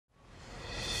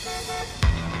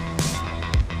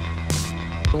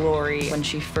Lori, when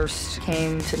she first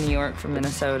came to New York from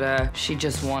Minnesota, she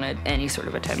just wanted any sort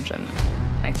of attention.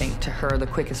 I think to her, the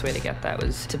quickest way to get that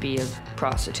was to be a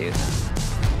prostitute.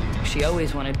 She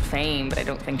always wanted fame, but I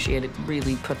don't think she had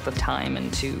really put the time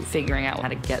into figuring out how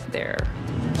to get there.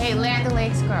 Hey, Land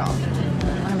O'Lakes girl.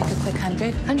 Wanna make a quick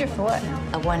 100? 100 for what?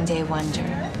 A one-day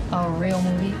wonder. A real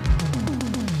movie?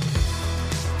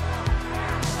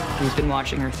 We've been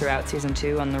watching her throughout season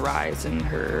 2 on the rise in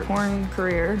her porn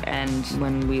career, and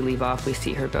when we leave off, we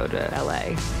see her go to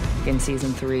LA. In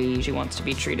season 3, she wants to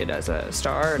be treated as a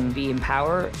star and be in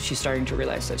power. She's starting to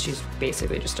realize that she's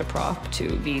basically just a prop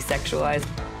to be sexualized.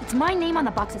 It's my name on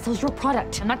the box that sells your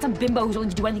product. I'm not some bimbo who's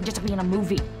willing to do anything just to be in a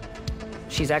movie.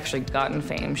 She's actually gotten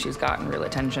fame, she's gotten real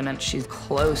attention, and she's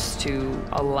close to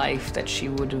a life that she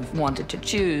would have wanted to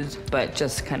choose, but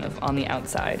just kind of on the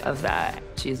outside of that.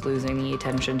 She's losing the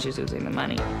attention, she's losing the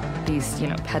money. These,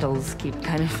 petals keep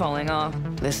kind of falling off.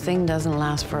 This thing doesn't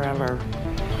last forever.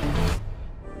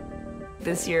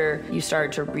 This year, you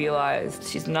start to realize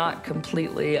she's not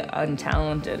completely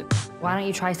untalented. Why don't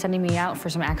you try sending me out for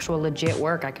some actual legit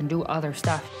work? I can do other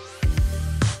stuff.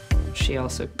 She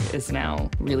also is now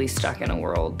really stuck in a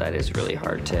world that is really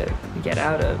hard to get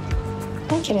out of.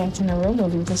 I could act in a real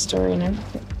movie with the story and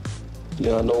everything.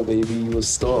 Yeah, I know, baby, you a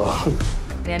star.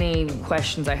 Any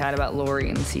questions I had about Lori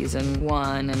in season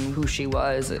 1 and who she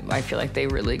was, I feel like they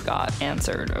really got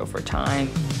answered over time.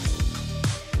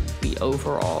 The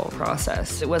overall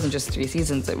process, it wasn't just 3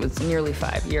 seasons, it was nearly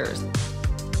 5 years.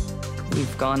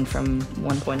 We've gone from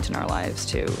one point in our lives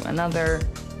to another,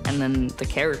 and then the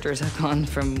characters have gone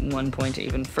from one point to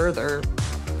even further.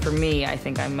 For me, I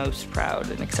think I'm most proud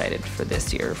and excited for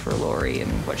this year for Lori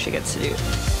and what she gets to do.